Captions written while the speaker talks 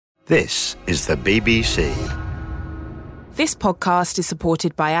This is the BBC. This podcast is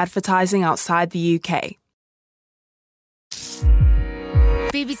supported by advertising outside the UK.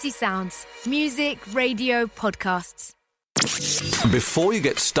 BBC Sounds. Music, radio, podcasts. Before you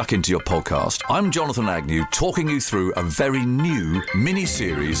get stuck into your podcast, I'm Jonathan Agnew talking you through a very new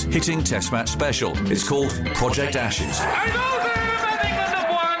mini-series hitting Test Match special. It's called Project Ashes.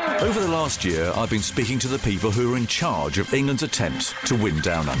 Over the last year, I've been speaking to the people who are in charge of England's attempts to win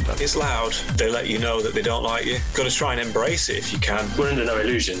Down Under. It's loud. They let you know that they don't like you. Got to try and embrace it if you can. We're under no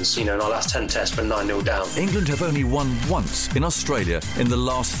illusions. In our last 10 tests, we're 9-0 down. England have only won once in Australia in the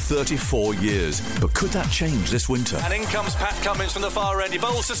last 34 years. But could that change this winter? And in comes Pat Cummins from the far end. He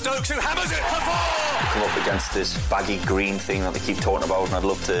bowls to Stokes, who hammers it for four! Come up against this baggy green thing that they keep talking about, and I'd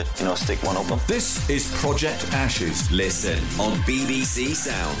love to, stick one up them. This is Project Ashes. Listen on BBC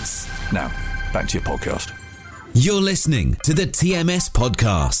Sounds. Now, back to your podcast. You're listening to the TMS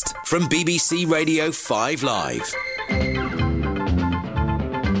podcast from BBC Radio 5 Live.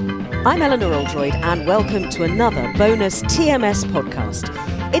 I'm Eleanor Oldroyd and welcome to another bonus TMS podcast.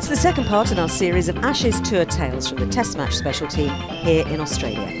 It's the second part in our series of Ashes Tour tales from the Test Match special team here in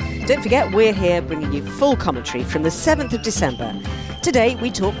Australia. Don't forget, we're here bringing you full commentary from the 7th of December. Today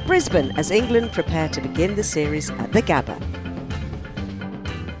we talk Brisbane as England prepare to begin the series at the Gabba.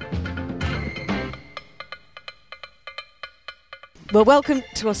 Well, welcome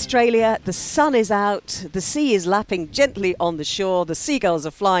to Australia. The sun is out, the sea is lapping gently on the shore, the seagulls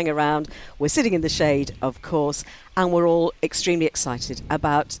are flying around, we're sitting in the shade, of course, and we're all extremely excited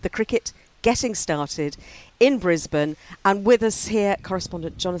about the cricket getting started in Brisbane. And with us here,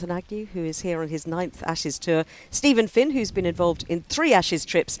 correspondent Jonathan Agnew, who is here on his 9th Ashes tour, Stephen Finn, who's been involved in 3 Ashes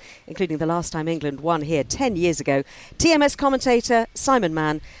trips, including the last time England won here 10 years ago, TMS commentator Simon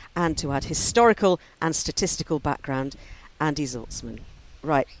Mann, and to add historical and statistical background, Andy Zaltzman.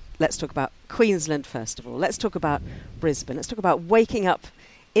 Right, let's talk about Queensland first of all. Let's talk about Brisbane. Let's talk about waking up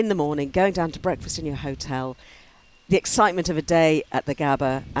in the morning, going down to breakfast in your hotel, the excitement of a day at the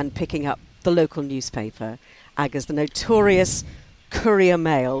Gabba, and picking up the local newspaper, Agger's, the notorious Courier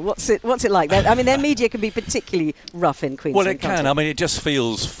Mail. What's it like? I mean, their media can be particularly rough in Queensland. Well, it can. I mean, it just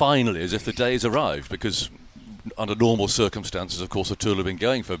feels finally as if the day's arrived, because under normal circumstances, of course, the tour have been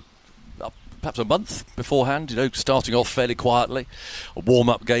going for perhaps a month beforehand, starting off fairly quietly, a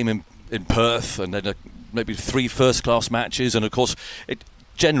warm-up game in Perth, and then maybe 3 first-class matches, and of course it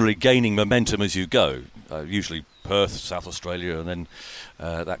generally gaining momentum as you go, usually Perth, South Australia, and then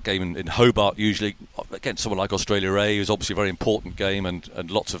that game in Hobart, usually against someone like Australia A, is obviously a very important game,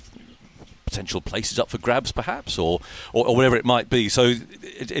 and lots of potential places up for grabs perhaps, or whatever it might be. So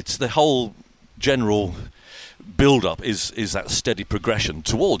it's the whole general build-up is that steady progression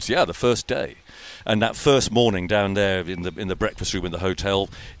towards the first day, and that first morning down there in the breakfast room in the hotel.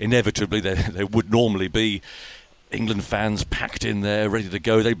 Inevitably, there would normally be England fans packed in there, ready to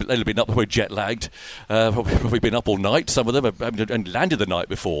go. They'd been up, we're jet lagged, probably been up all night. Some of them and landed the night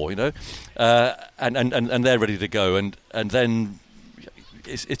before, and they're ready to go. And then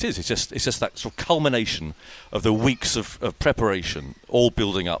it's just that sort of culmination of the weeks of preparation, all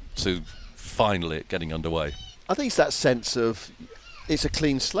building up to finally it getting underway. I think it's that sense of it's a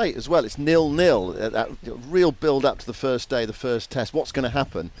clean slate as well. It's 0-0, that real build-up to the first day, the first test. What's going to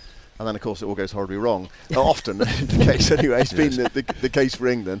happen? And then, of course, it all goes horribly wrong. Often the case anyway. It's been the case for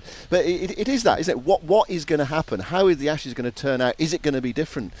England. But it is that, isn't it? What is going to happen? How is the Ashes going to turn out? Is it going to be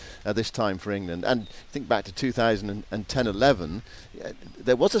different this time for England? And think back to 2010-11,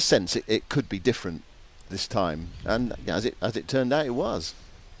 there was a sense it could be different this time. And as it turned out, it was.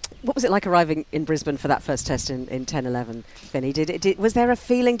 What was it like arriving in Brisbane for that first test in 10-11, Vinny? Was there a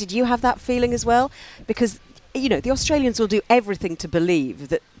feeling? Did you have that feeling as well? Because, the Australians will do everything to believe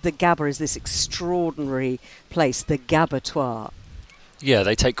that the Gabba is this extraordinary place, the Gabbatoire. Yeah,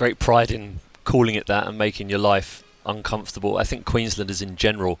 they take great pride in calling it that and making your life uncomfortable. I think Queenslanders in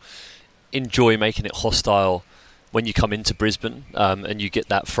general enjoy making it hostile when you come into Brisbane, and you get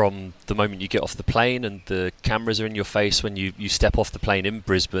that from the moment you get off the plane, and the cameras are in your face when you step off the plane in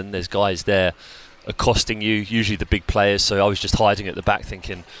Brisbane. There's guys there accosting you, usually the big players. So I was just hiding at the back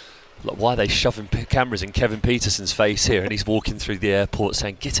thinking, why are they shoving cameras in Kevin Peterson's face here? And he's walking through the airport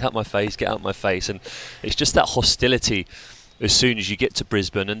saying, get out my face, get out my face. And it's just that hostility as soon as you get to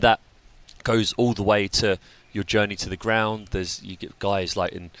Brisbane, and that goes all the way to your journey to the ground. You get guys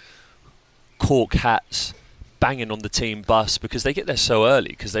like in cork hats banging on the team bus because they get there so early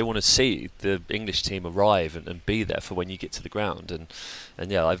because they want to see the English team arrive and be there for when you get to the ground.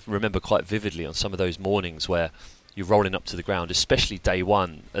 And yeah, I remember quite vividly on some of those mornings where you're rolling up to the ground, especially day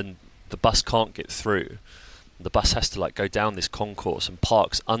one, and the bus can't get through. The bus has to like go down this concourse and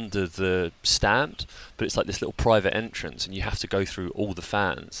parks under the stand, but it's like this little private entrance, and you have to go through all the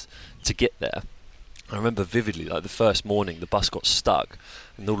fans to get there. I remember vividly, like the first morning, the bus got stuck,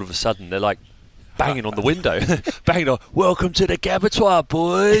 and all of a sudden they're like banging on the window, banging on, "Welcome to the Gabba,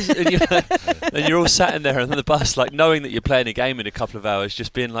 boys!" And you're all sat in there on the bus, like knowing that you're playing a game in a couple of hours,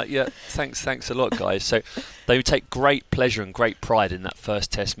 just being like, "Yeah, thanks a lot, guys." So they would take great pleasure and great pride in that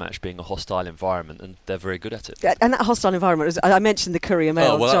first Test match being a hostile environment, and they're very good at it. Yeah, and that hostile environment was, I mentioned the Courier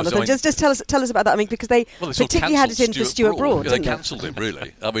Mail, Jonathan. Just tell us about that. I mean, because they particularly had it in for Stuart Broad. They cancelled him,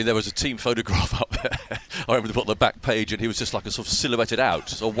 really. I mean, there was a team photograph up there. I remember they put on the back page, and he was just like a sort of silhouetted out.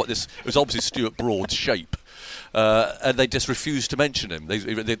 So it was obviously Stuart Broad's shape. And they just refused to mention him.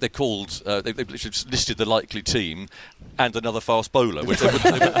 They called. They listed the likely team and another fast bowler. Which it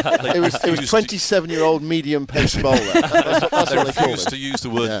was 27-year-old medium pace bowler. That's they what they called refused to use the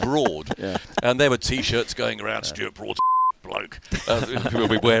word Broad. Yeah. And there were T-shirts going around. Stuart Broad's bloke. People will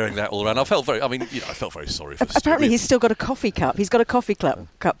be wearing that all around. I felt very sorry for. Apparently, he's still got a coffee cup. He's got a coffee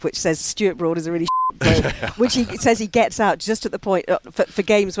cup which says Stuart Broad is a really bloke, which he says he gets out just at the point for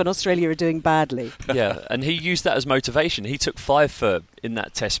games when Australia are doing badly. Yeah, and he used that as motivation. He took 5 for in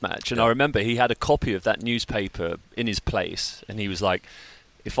that Test match, and I remember he had a copy of that newspaper in his place, and he was like,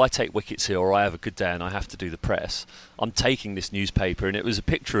 if I take wickets here or I have a good day and I have to do the press, I'm taking this newspaper. And it was a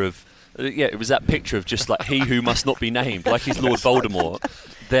picture of, it was that picture of just like he who must not be named, like he's Lord Voldemort,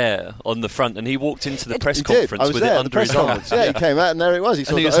 there on the front. And he walked into the press conference with it under his arm. Yeah, he came out and there it was. He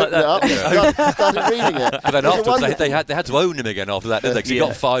sort of opened it up and started reading it. But then afterwards, they had to own him again after that, didn't they? Because he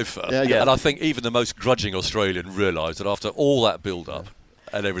got 5 for. Yeah. And I think even the most grudging Australian realised that after all that build-up,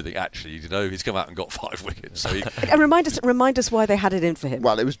 and everything, actually, he's come out and got 5 wickets. So and remind us why they had it in for him.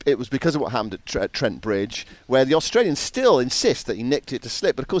 Well, it was because of what happened at Trent Bridge, where the Australians still insist that he nicked it to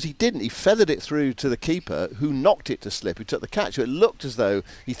slip, but of course he didn't. He feathered it through to the keeper, who knocked it to slip, who took the catch. So it looked as though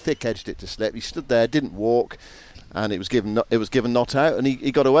he thick-edged it to slip. He stood there, didn't walk, and it was given not out, and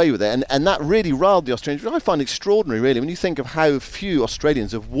he got away with it. And that really riled the Australians, which I find extraordinary, really, when you think of how few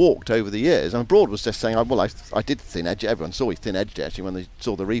Australians have walked over the years. And Broad was just saying, I did thin edge it. Everyone saw he thin edged it, actually, when they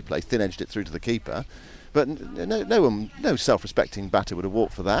saw the replay, thin edged it through to the keeper. But no self-respecting batter would have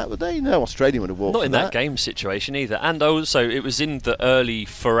walked for that, would they? No Australian would have walked for that. Not in that game situation either. And also, it was in the early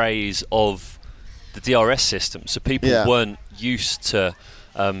forays of the DRS system, so people weren't used to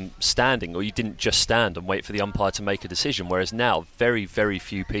standing, or you didn't just stand and wait for the umpire to make a decision, whereas now very, very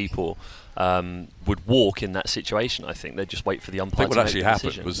few people would walk in that situation. I think they'd just wait for the umpire to make a decision. What actually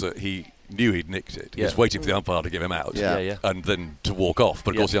happened was that he knew he'd nicked it. He was waiting for the umpire to give him out and then to walk off,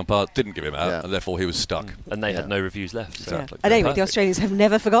 but of course the umpire didn't give him out and therefore he was stuck. And they had no reviews left. Exactly. And anyway, the Australians have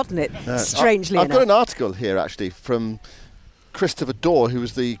never forgotten it, strangely enough. I've got an article here actually from Christopher Dorr, who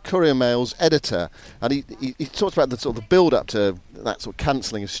was the Courier Mail's editor, and he talked about the sort of the build-up to that sort of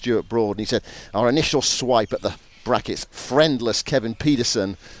cancelling of Stuart Broad, and he said, our initial swipe at the brackets friendless Kevin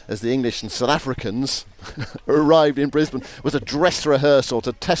Pietersen, as the English and South Africans arrived in Brisbane, was a dress rehearsal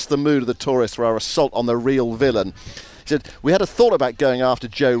to test the mood of the tourists for our assault on the real villain. He said, we had a thought about going after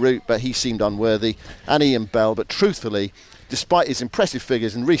Joe Root, but he seemed unworthy, and Ian Bell, but truthfully, despite his impressive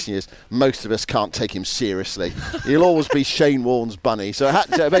figures in recent years, most of us can't take him seriously. He'll always be Shane Warne's bunny. So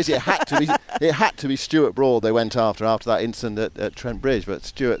it had to be Stuart Broad they went after that incident at Trent Bridge. But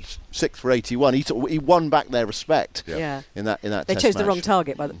Stuart's 6 for 81. He won back their respect. In that. They chose the wrong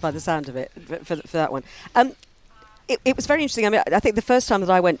target by the sound of it for that one. It was very interesting. I mean, I think the first time that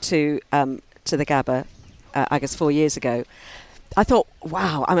I went to the Gabba, I guess 4 years ago, I thought,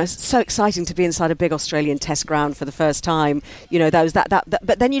 wow, it's so exciting to be inside a big Australian Test ground for the first time. There was that.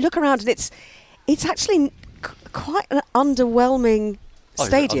 But then you look around and it's actually quite an underwhelming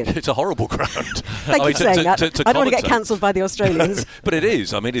stadium. It's a horrible ground. Thank you for saying that. I don't want to get cancelled by the Australians. But it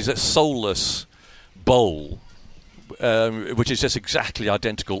is. I mean, it's a soulless bowl, which is just exactly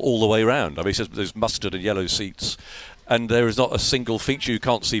identical all the way around. I mean, there's mustard and yellow seats, and there is not a single feature you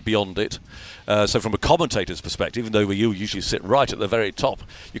can't see beyond it. So from a commentator's perspective, even though you usually sit right at the very top,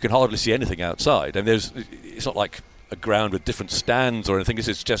 you can hardly see anything outside. And it's not like a ground with different stands or anything.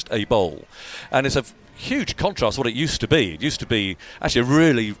 It's just a bowl. And it's a huge contrast to what it used to be. It used to be actually a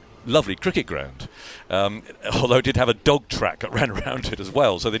really lovely cricket ground, although it did have a dog track that ran around it as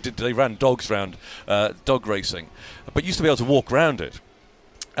well. So they ran dogs around dog racing. But you used to be able to walk around it.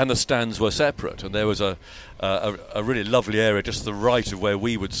 And the stands were separate, and there was a really lovely area just to the right of where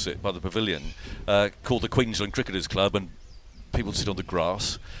we would sit by the pavilion, called the Queensland Cricketers Club, and people sit on the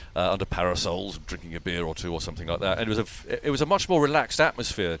grass under parasols, drinking a beer or two or something like that. And it was a much more relaxed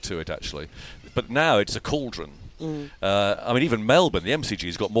atmosphere to it, actually. But now it's a cauldron. I mean, even Melbourne, the MCG,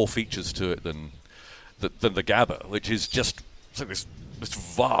 has got more features to it than than the Gabba, which is just this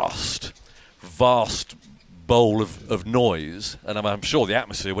vast bowl of noise. And I'm sure the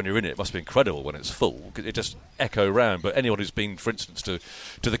atmosphere when you're in it must be incredible when it's full. It just echo round. But anyone who's been, for instance, to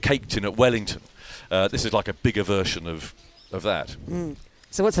the Cake Tin at Wellington, this is like a bigger version of that.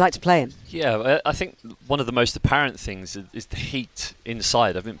 So what's it like to play in? Yeah, I think one of the most apparent things is the heat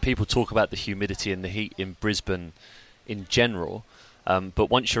inside. I mean, people talk about the humidity and the heat in Brisbane in general, but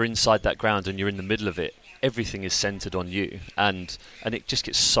once you're inside that ground and you're in the middle of it, everything is centred on you, and it just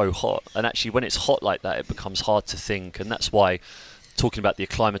gets so hot. And actually, when it's hot like that, it becomes hard to think, and that's why, talking about the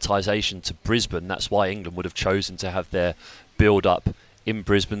acclimatisation to Brisbane, that's why England would have chosen to have their build-up in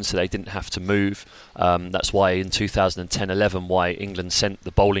Brisbane, so they didn't have to move. That's why in 2010-11, why England sent the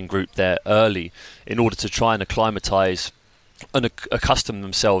bowling group there early, in order to try and acclimatise and accustom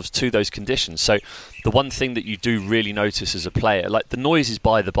themselves to those conditions. So the one thing that you do really notice as a player, like the noise is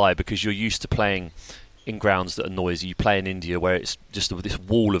by the by, because you're used to playing in grounds that are noisy. You play in India where it's just this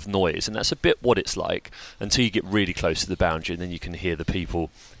wall of noise, and that's a bit what it's like until you get really close to the boundary, and then you can hear the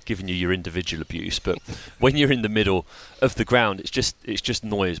people giving you your individual abuse. But when you're in the middle of the ground, it's just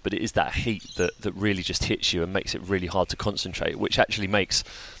noise, but it is that heat that really just hits you and makes it really hard to concentrate, which actually makes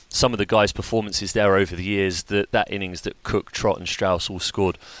some of the guys' performances there over the years, that innings that Cook, Trott and Strauss all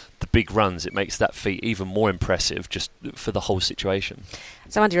scored, the big runs, it makes that feat even more impressive just for the whole situation.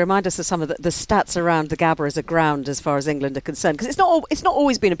 So Andy, remind us of some of the stats around the Gabba as a ground as far as England are concerned, because it's not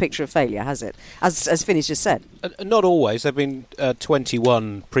always been a picture of failure, has it? As Finney's just said. Not always. There have been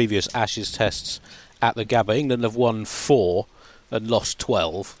 21 previous Ashes tests at the Gabba. England have won 4 and lost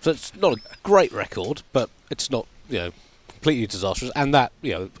 12. So it's not a great record, but it's not, completely disastrous. And that,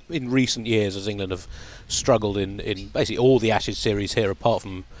 in recent years, as England have struggled in basically all the Ashes series here, apart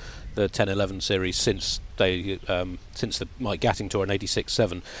from the 10-11 series since the Mike Gatting tour in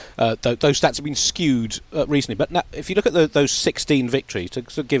 86-7, those stats have been skewed recently. But now, if you look at those 16 victories,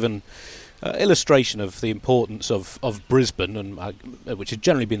 to give an illustration of the importance of Brisbane, and which has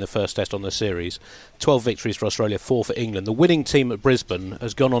generally been the first test on the series, 12 victories for Australia, 4 for England. The winning team at Brisbane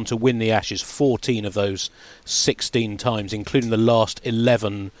has gone on to win the Ashes 14 of those 16 times, including the last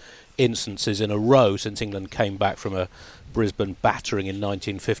 11 instances in a row since England came back from a Brisbane battering in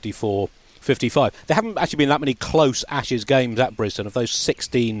 1954-55. There haven't actually been that many close Ashes games at Brisbane. Of those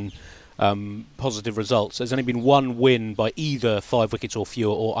 16 positive results, there's only been one win by either 5 wickets or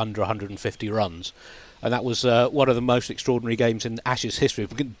fewer or under 150 runs. And that was one of the most extraordinary games in Ashes history.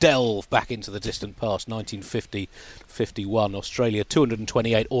 If we can delve back into the distant past, 1950-51, Australia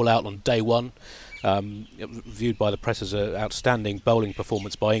 228 all out on day one. Viewed by the press as an outstanding bowling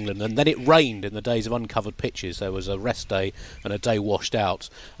performance by England, and then it rained in the days of uncovered pitches. There was a rest day and a day washed out,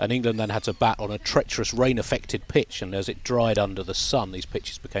 and England then had to bat on a treacherous rain-affected pitch, and as it dried under the sun, these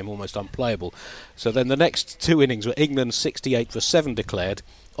pitches became almost unplayable. So then the next 2 innings were England 68 for 7 declared,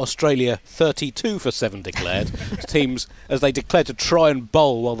 Australia 32 for 7 declared. Teams, as they declared to try and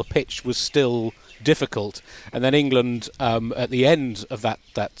bowl while the pitch was still difficult, and then England at the end of that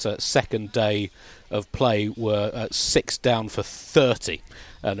second day of play were 6 down for 30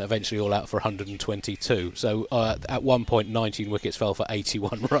 and eventually all out for 122. So at one point 19 wickets fell for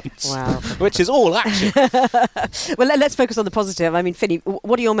 81 runs. Wow. Which is all action. Well, let's focus on the positive. I mean, Finney,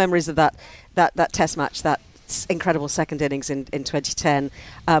 what are your memories of that test match, that incredible second innings in 2010?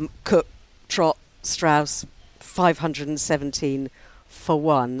 Cook, Trott, Strauss, 517 for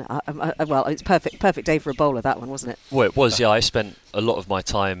 1. Well, it's perfect day for a bowler, that one, wasn't it? Well, it was. Yeah, I spent a lot of my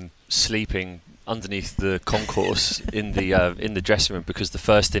time sleeping underneath the concourse in the dressing room, because the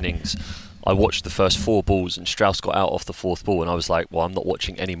first innings I watched the first 4 balls and Strauss got out off the 4th ball, and I was like, well, I'm not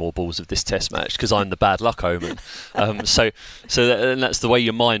watching any more balls of this test match because I'm the bad luck omen. So that's the way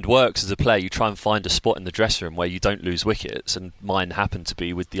your mind works as a player. You try and find a spot in the dressing room where you don't lose wickets, and mine happened to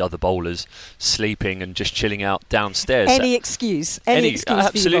be with the other bowlers sleeping and just chilling out downstairs. Any excuse.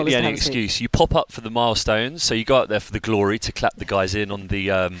 Absolutely any excuse. You pop up for the milestones, so you go out there for the glory to clap the guys in on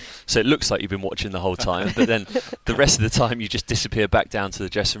the so it looks like you've been watching the whole time, but then the rest of the time you just disappear back down to the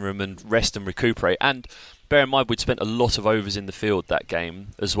dressing room and rest and recuperate. And bear in mind, we'd spent a lot of overs in the field that game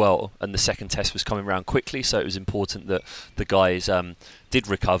as well, and the second test was coming around quickly, so it was important that the guys did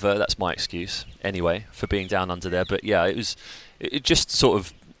recover. That's my excuse anyway for being down under there. But yeah, it just sort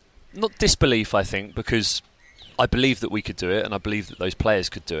of, not disbelief, I think, because I believe that we could do it and I believe that those players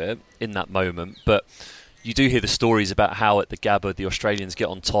could do it in that moment. But you do hear the stories about how at the Gabba the Australians get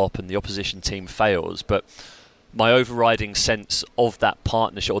on top and the opposition team fails, but my overriding sense of that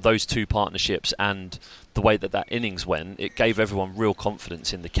partnership, or those 2 partnerships, and the way that innings went, it gave everyone real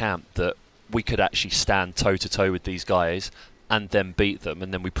confidence in the camp that we could actually stand toe-to-toe with these guys and then beat them,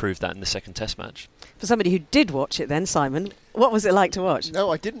 and then we proved that in the second Test match. For somebody who did watch it then, Simon, what was it like to watch?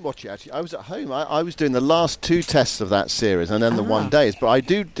 No, I didn't watch it, actually. I was at home. I was doing the last 2 tests of that series and then the 1 days, but I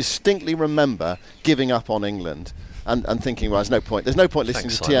do distinctly remember giving up on England and thinking, well, there's no point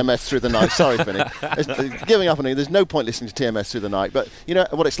listening to TMS through the night. Sorry, Vinny. Giving up on England, there's no point listening to TMS through the night. But you know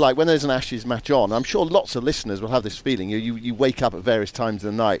what it's like when there's an Ashes match on. I'm sure lots of listeners will have this feeling. You wake up at various times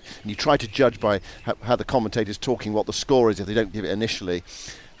of the night and you try to judge by how the commentator's talking what the score is if they don't give it initially.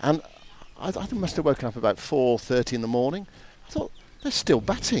 And I must have woken up about 4:30 in the morning. I thought, they're still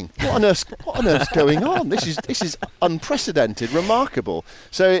batting. What on earth's going on? This is unprecedented, remarkable.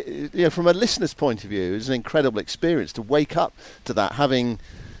 So, from a listener's point of view, it's an incredible experience to wake up to that, having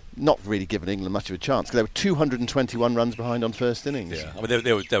not really given England much of a chance, because they were 221 runs behind on first innings. Yeah, I mean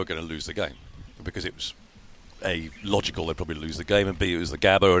they were going to lose the game because it was A, logical they'd probably lose the game, and B, it was the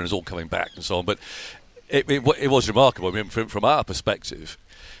Gabba and it was all coming back and so on. But it was remarkable. I mean, from our perspective,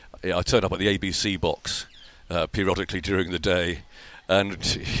 I turned up at the ABC box periodically during the day. And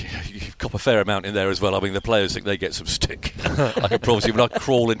you've got a fair amount in there as well. I mean, the players think they get some stick. I can promise you, when I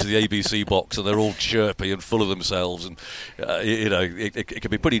crawl into the ABC box and they're all chirpy and full of themselves, and it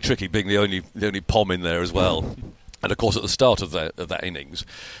can be pretty tricky being the only pom in there as well. And of course, at the start of that innings,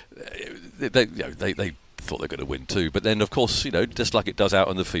 they thought they were going to win too. But then, of course, just like it does out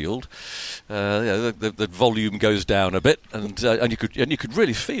on the field, the volume goes down a bit, and you could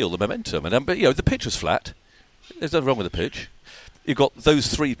really feel the momentum. And but the pitch was flat. There's nothing wrong with the pitch. You've got those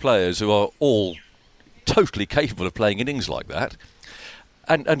 3 players who are all totally capable of playing innings like that,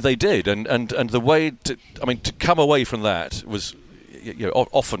 and they did. And the way to come away from that was,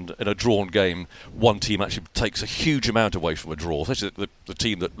 often in a drawn game, one team actually takes a huge amount away from a draw, especially the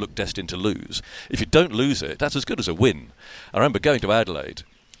team that looked destined to lose. If you don't lose it, that's as good as a win. I remember going to Adelaide,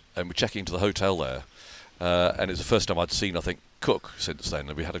 and we're checking into the hotel there, and it's the first time I'd seen, I think, Cook since then,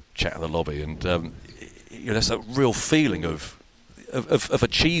 and we had a chat in the lobby, and there's that real feeling of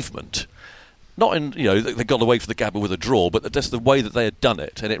achievement. Not in they got away from the Gabba with a draw, but just the way that they had done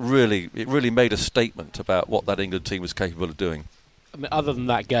it, and it really made a statement about what that England team was capable of doing. I mean, other than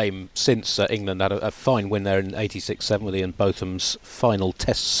that game, since England had a fine win there in 86-7 with Ian Botham's final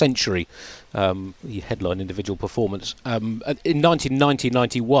Test century, the headline individual performance. In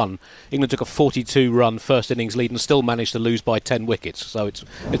 1990-91, England took a 42-run first innings lead and still managed to lose by 10 wickets. So it's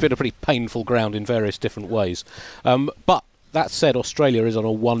been a pretty painful ground in various different ways. But that said, Australia is on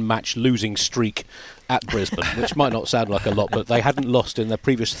a one-match losing streak at Brisbane, which might not sound like a lot, but they hadn't lost in their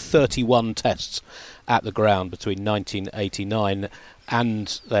previous 31 tests at the ground between 1989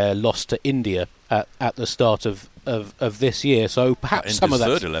 and their loss to India at the start of this year. So perhaps some of that...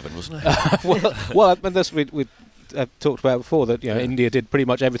 third 11, wasn't it? well, and that's we talked about before, that India did pretty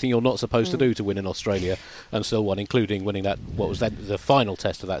much everything you're not supposed to do to win in Australia, and still won, including winning the final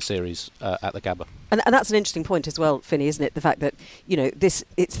test of that series at the Gabba. And that's an interesting point as well, Finney, isn't it? The fact that it's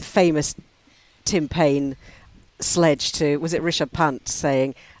the famous Tim Payne sledge to, was it Rishabh Pant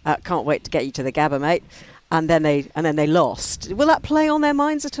saying, "Can't wait to get you to the Gabba, mate," and then they lost. Will that play on their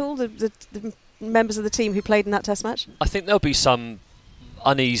minds at all? The members of the team who played in that Test match? I think there'll be some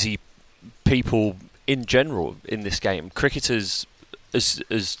uneasy people in general in this game. Cricketers, as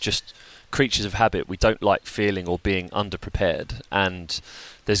just creatures of habit, we don't like feeling or being underprepared, and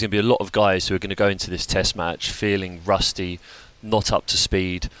there's going to be a lot of guys who are going to go into this Test match feeling rusty, not up to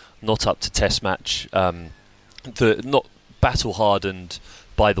speed, not up to Test match, not battle hardened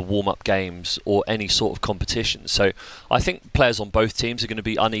by the warm-up games or any sort of competition. So I think players on both teams are going to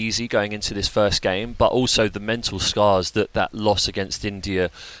be uneasy going into this first game, but also the mental scars that loss against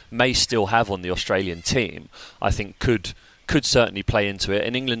India may still have on the Australian team, I think could certainly play into it,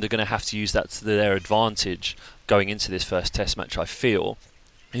 and England are going to have to use that to their advantage going into this first Test match, I feel,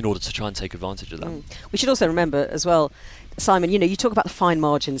 in order to try and take advantage of that. We should also remember as well, Simon, you talk about the fine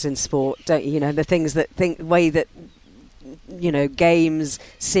margins in sport, don't you? The things way that games,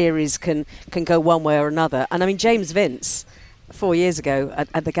 series can go one way or another. And I mean, James Vince 4 years ago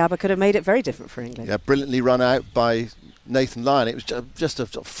at the Gabba could have made it very different for England. Yeah, brilliantly run out by Nathan Lyon. It was just a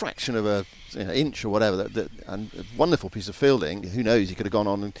fraction of a inch or whatever, and a wonderful piece of fielding. Who knows, he could have gone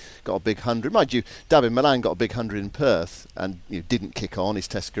on and got a big 100. Mind you, David Malan got a big 100 in Perth and didn't kick on. His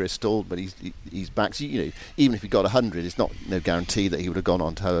Test career stalled, but he's back. So, even if he got 100, it's no guarantee that he would have gone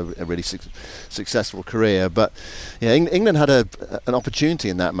on to have a really successful career. But England had an opportunity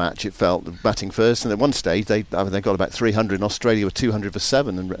in that match, it felt, batting first, and at one stage they got about 300, and Australia were 200 for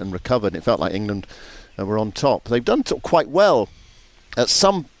 7 and recovered, and it felt like England were on top. They've done quite well at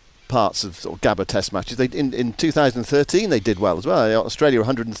some parts of sort of Gabba Test matches. In 2013 they did well as well. Australia were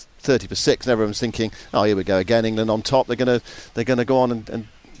 130 for 6, and everyone's thinking, oh, here we go again, England on top. They're going to go on and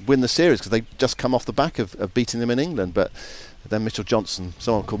win the series because they just come off the back of beating them in England. But then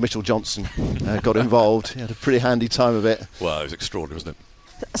someone called Mitchell Johnson got involved. He had a pretty handy time of it. Well, it was extraordinary, wasn't it?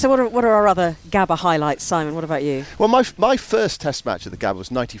 So what are our other Gabba highlights, Simon? What about you? Well, my first Test match at the Gabba was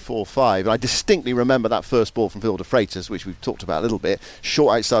 94-5, and I distinctly remember that first ball from Phil de Freitas, which we've talked about a little bit,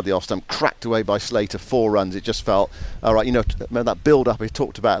 short outside the off stump, cracked away by Slater, 4 runs. It just felt, all right, remember that build-up we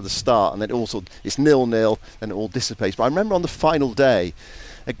talked about at the start, and then also it's 0-0, then it all dissipates. But I remember on the final day,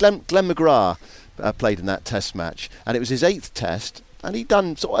 Glenn McGrath played in that Test match, and it was his 8th Test, and he'd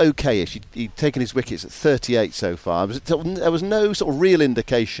done sort of okay-ish. He'd taken his wickets at 38 so far. There was no sort of real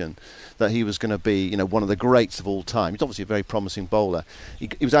indication that he was going to be, one of the greats of all time. He's obviously a very promising bowler. He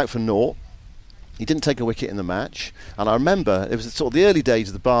was out for naught. He didn't take a wicket in the match. And I remember it was sort of the early days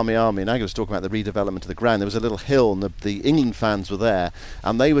of the Barmy Army, and I was talking about the redevelopment of the ground. There was a little hill, and the England fans were there,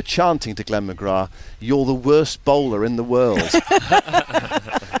 and they were chanting to Glenn McGrath, "You're the worst bowler in the world."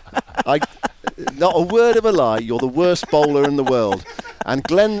 Not a word of a lie, you're the worst bowler in the world. And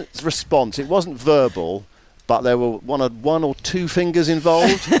Glenn's response, it wasn't verbal, but there were one or two fingers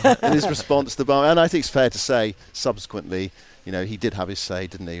involved in his response to the bar. And I think it's fair to say, subsequently, he did have his say,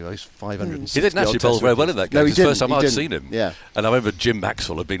 didn't he? He was 560. He didn't actually bowl very well in that game. No, it was the first time I'd seen him. Yeah. And I remember Jim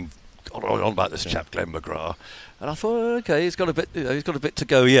Maxwell had been on about this chap, Glenn McGrath. And I thought, okay, he's got a bit to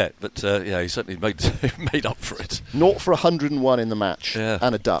go yet, but he certainly made up for it. 0 for 101 in the match,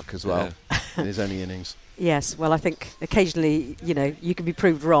 and a duck as well in his only innings. Yes, well, I think occasionally, you can be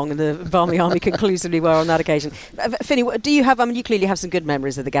proved wrong, and the Barmy Army conclusively were on that occasion. Finney, do you have? I mean, you clearly have some good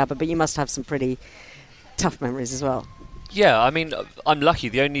memories of the Gabba, but you must have some pretty tough memories as well. Yeah, I mean, I'm lucky.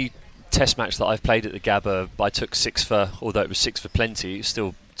 The only Test match that I've played at the Gabba, I took 6 for, although it was 6 for plenty, it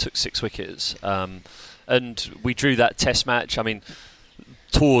still took 6 wickets. And we drew that Test match. I mean,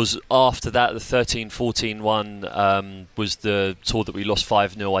 tours after that, the 13-14 one was the tour that we lost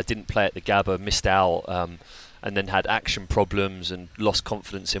 5-0. I didn't play at the Gabba, missed out, and then had action problems and lost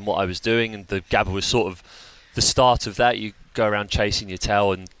confidence in what I was doing. And the Gabba was sort of the start of that. You go around chasing your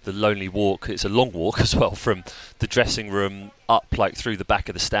tail, and the lonely walk. It's a long walk as well, from the dressing room up through the back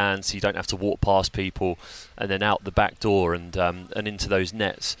of the stands, so you don't have to walk past people, and then out the back door and into those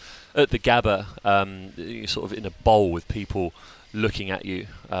nets. At the Gabba, you're sort of in a bowl with people looking at you,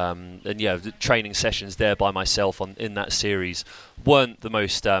 the training sessions there by myself in that series weren't the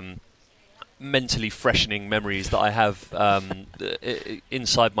most mentally freshening memories that I have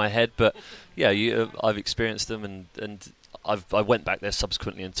inside my head, but I've experienced them, and I went back there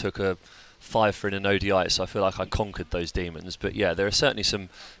subsequently and took a 5 for in an ODI, so I feel like I conquered those demons. But there are certainly some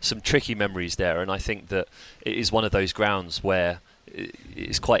tricky memories there, and I think that it is one of those grounds where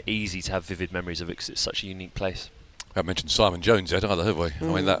it's quite easy to have vivid memories of it because it's such a unique place. I haven't mentioned Simon Jones yet either, have we? I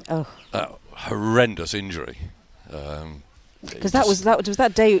mean, that horrendous injury. Because that was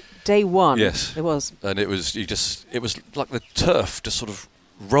day one. Yes, it was, and it was like the turf just sort of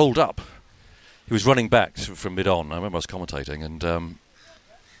rolled up. He was running back from mid-on. I remember I was commentating, and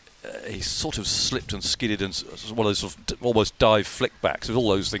he sort of slipped and skidded, and one of those sort of almost dive flick backs with all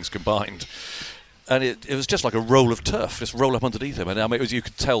those things combined. And it was just like a roll of turf, just roll up underneath him. And I mean, you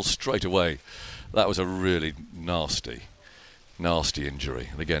could tell straight away that was a really nasty injury.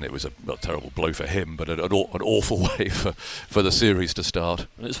 And again, it was a terrible blow for him, but an awful way for the series to start.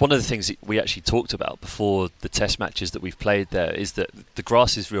 And it's one of the things that we actually talked about before the Test matches that we've played there, is that the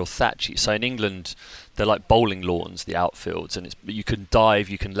grass is real thatchy. So in England, they're like bowling lawns, the outfields, and you can dive,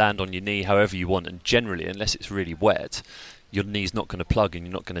 you can land on your knee however you want, and generally, unless it's really wet, your knee's not going to plug and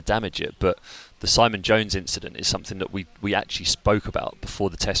you're not going to damage it. But the Simon Jones incident is something that we actually spoke about before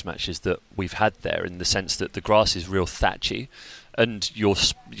the Test matches that we've had there, in the sense that the grass is real thatchy, and your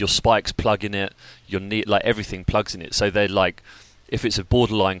spikes plug in it, your knee, everything plugs in it. So they're like, if it's a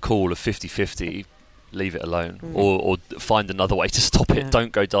borderline call of 50-50, leave it alone, or find another way to stop it.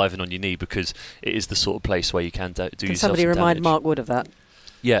 Don't go diving on your knee, because it is the sort of place where you can do yourself some damage. Can somebody remind Mark Wood of that?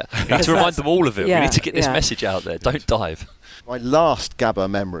 Yeah, we need to remind them all of it. We need to get this message out there. Don't dive. My last Gabba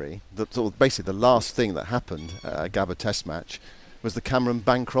memory, basically the last thing that happened at a Gabba Test match, was the Cameron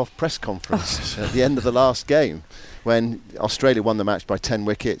Bancroft press conference at the end of the last game, when Australia won the match by 10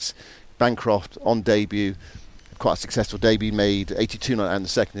 wickets. Bancroft on debut, quite a successful debut, made 82 not out in the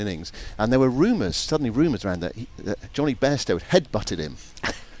second innings, and there were suddenly rumours around that Johnny Bairstow had headbutted him.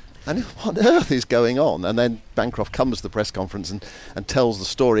 And what on earth is going on? And then Bancroft comes to the press conference and tells the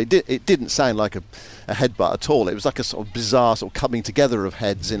story. It didn't sound like a headbutt at all. It was like a sort of bizarre sort of coming together of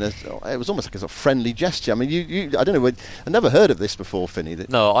heads it was almost like a sort of friendly gesture. I mean, I don't know, I never heard of this before, Finney.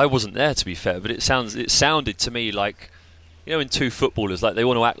 No, I wasn't there, to be fair, but it sounded to me like, you know, in two footballers, like they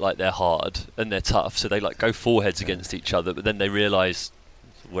want to act like they're hard and they're tough, so they like go foreheads against each other, but then they realise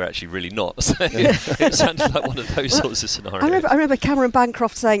we're actually really not. So it sounded like one of those sorts of scenarios. I remember Cameron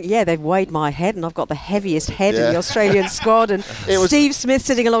Bancroft saying, they've weighed my head and I've got the heaviest head in the Australian squad, and Steve Smith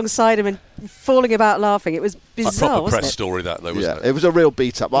sitting alongside him and falling about laughing. It was bizarre, a proper press story, that, though, wasn't it? It was a real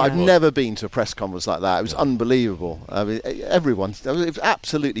beat-up. I've never been to a press conference like that. It was unbelievable. I mean, it was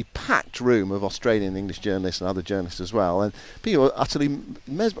absolutely packed room of Australian and English journalists and other journalists as well, and people were utterly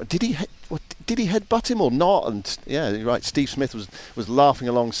mesmerised. Did he headbutt him or not? And you're right, Steve Smith was laughing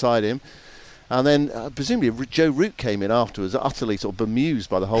alongside him. And then presumably Joe Root came in afterwards, utterly sort of bemused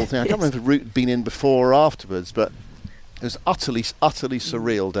by the whole thing. I can't remember if Root had been in before or afterwards, but it was utterly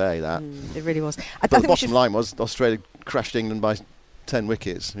surreal day, that. It really was. But the bottom line was Australia crashed England by 10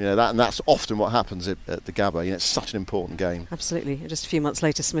 wickets, and that's often what happens at the Gabba. It's such an important game. Absolutely. Just a few months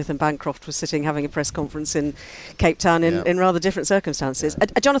later, Smith and Bancroft were sitting having a press conference in Cape Town in rather different circumstances.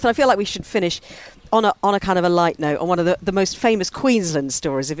 Jonathan, I feel like we should finish on a kind of a light note on one of the most famous Queensland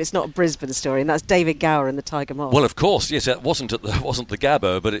stories, if it's not a Brisbane story, and that's David Gower and the Tiger Moth. Well, of course, yes, it wasn't the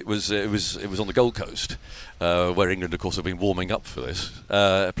Gabba, but it was on the Gold Coast, where England, of course, have been warming up for this.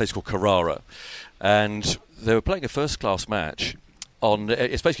 A place called Carrara, and they were playing a first-class match.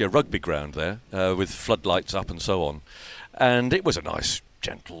 It's basically a rugby ground there, with floodlights up and so on. And it was a nice,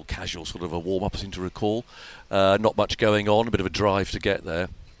 gentle, casual sort of a warm-up, I seem to recall. Not much going on, a bit of a drive to get there.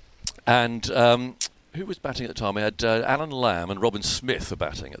 And who was batting at the time? We had Alan Lamb and Robin Smith were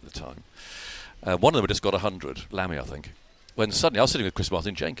batting at the time. One of them had just got 100, Lammy, I think. When suddenly, I was sitting with Chris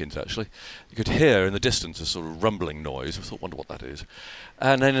Martin-Jenkins, actually. You could hear in the distance a sort of rumbling noise. I thought, wonder what that is.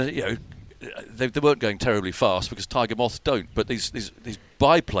 And then, they weren't going terribly fast because Tiger Moth don't, but these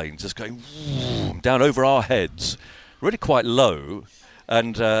biplanes just going down over our heads, really quite low,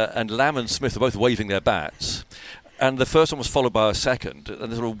 and Lamb and Smith were both waving their bats, and the first one was followed by a second,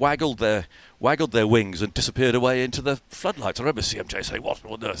 and they sort of waggled their wings and disappeared away into the floodlights. I remember CMJ saying, "What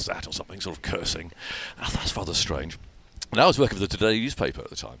on earth is that?" or something, sort of cursing. And I thought that's rather strange. And I was working for the Today newspaper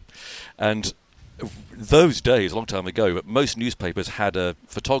at the time, and those days, a long time ago, but most newspapers had a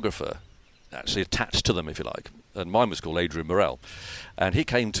photographer actually attached to them, if you like, and mine was called Adrian Morell, and he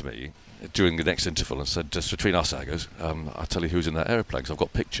came to me during the next interval and said, just between us, I goes, I'll tell you who's in that aeroplane, because I've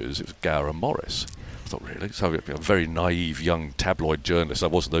got pictures. It was Gower and Morris. I thought, really? So a very naive young tabloid journalist I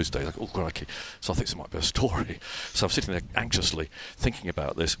was in those days, like, oh crikey, so I think this might be a story. So I'm sitting there anxiously thinking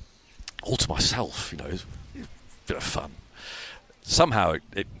about this, all to myself, it was a bit of fun. Somehow,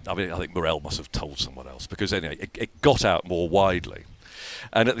 I think Morell must have told someone else, because anyway, it got out more widely.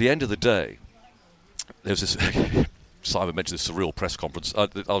 And at the end of the day, there was this... Simon mentioned this surreal press conference.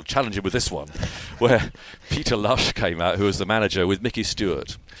 I'll challenge him with this one, where Peter Lush came out, who was the manager, with Mickey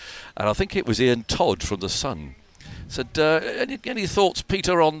Stewart. And I think it was Ian Todd from The Sun. Said, any thoughts,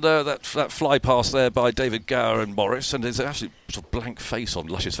 Peter, on that fly past there by David Gower and Morris? And there's an absolute sort of blank face on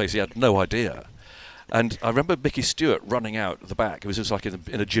Lush's face. He had no idea. And I remember Mickey Stewart running out at the back. It was just like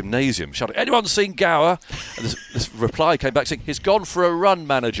in a gymnasium, shouting, "Anyone seen Gower?" And this reply came back saying, "He's gone for a run,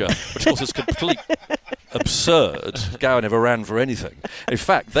 manager," which of course is complete absurd. Gower never ran for anything. In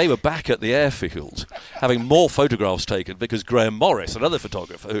fact, they were back at the airfield having more photographs taken because Graham Morris, another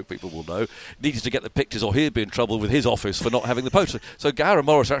photographer who people will know, needed to get the pictures or he'd be in trouble with his office for not having the poster. So Gower and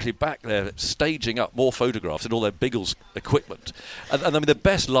Morris are actually back there staging up more photographs in all their Biggles equipment. And I mean, the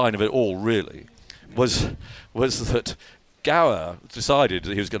best line of it all, really, was that Gower decided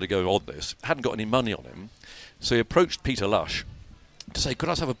that he was going to go on this, hadn't got any money on him, so he approached Peter Lush to say, "Could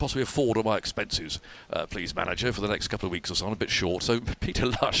I have possibly afford all my expenses, please, manager, for the next couple of weeks or so? I'm a bit short." So Peter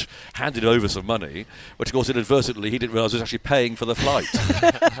Lush handed over some money, which of course inadvertently he didn't realise was actually paying for the flight.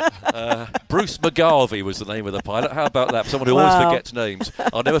 Bruce McGarvey was the name of the pilot. How about that? For someone who always forgets names.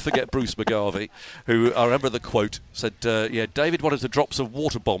 I'll never forget Bruce McGarvey, who, I remember the quote, said, "David wanted to drop some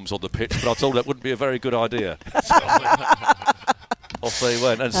water bombs on the pitch, but I told him that wouldn't be a very good idea." So, off they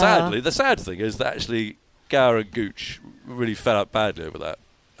went. And sadly, the sad thing is that actually Gower and Gooch really fell out badly over that,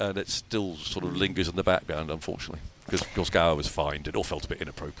 and it still sort of lingers in the background, unfortunately, because of course Gower was fined. It all felt a bit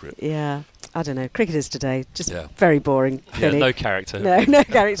inappropriate. Yeah. I don't know, cricketers today, just very boring. Yeah, Finny. no character. No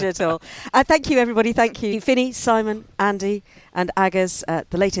character at all. Thank you, everybody. Thank you, Finny, Simon, Andy and Aggers.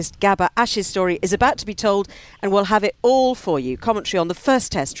 The latest Gabba Ashes story is about to be told, and we'll have it all for you. Commentary on the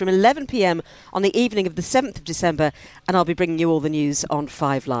first test from 11 p.m. on the evening of the 7th of December, and I'll be bringing you all the news on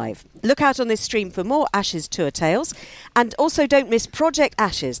 5 Live. Look out on this stream for more Ashes tour tales, and also don't miss Project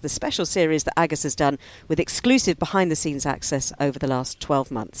Ashes, the special series that Aggers has done with exclusive behind-the-scenes access over the last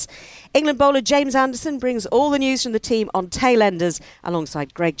 12 months. England bowler James Anderson brings all the news from the team on tail-enders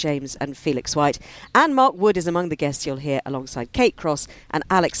alongside Greg James and Felix White. And Mark Wood is among the guests you'll hear alongside Kate Cross and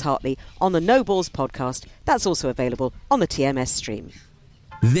Alex Hartley on the No Balls podcast. That's also available on the TMS stream.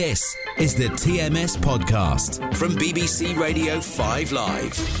 This is the TMS podcast from BBC Radio 5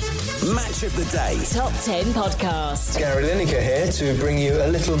 Live. Match of the Day. Top 10 podcast. Gary Lineker here to bring you a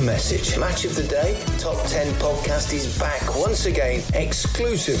little message. Match of the Day, Top 10 podcast is back once again,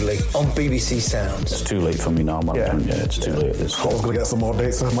 exclusively on BBC Sounds. It's too late for me now, man. Yeah, it's too late at this point. I was going to get some more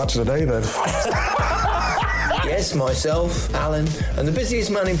dates of Match of the Day then. Yes, myself, Alan, and the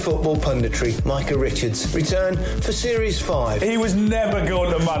busiest man in football punditry, Micah Richards, return for Series 5. He was never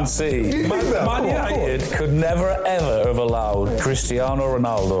going to Man City. Man United could never, ever have allowed Cristiano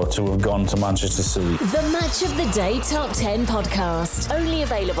Ronaldo to have gone to Manchester City. The Match of the Day Top 10 podcast. Only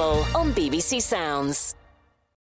available on BBC Sounds.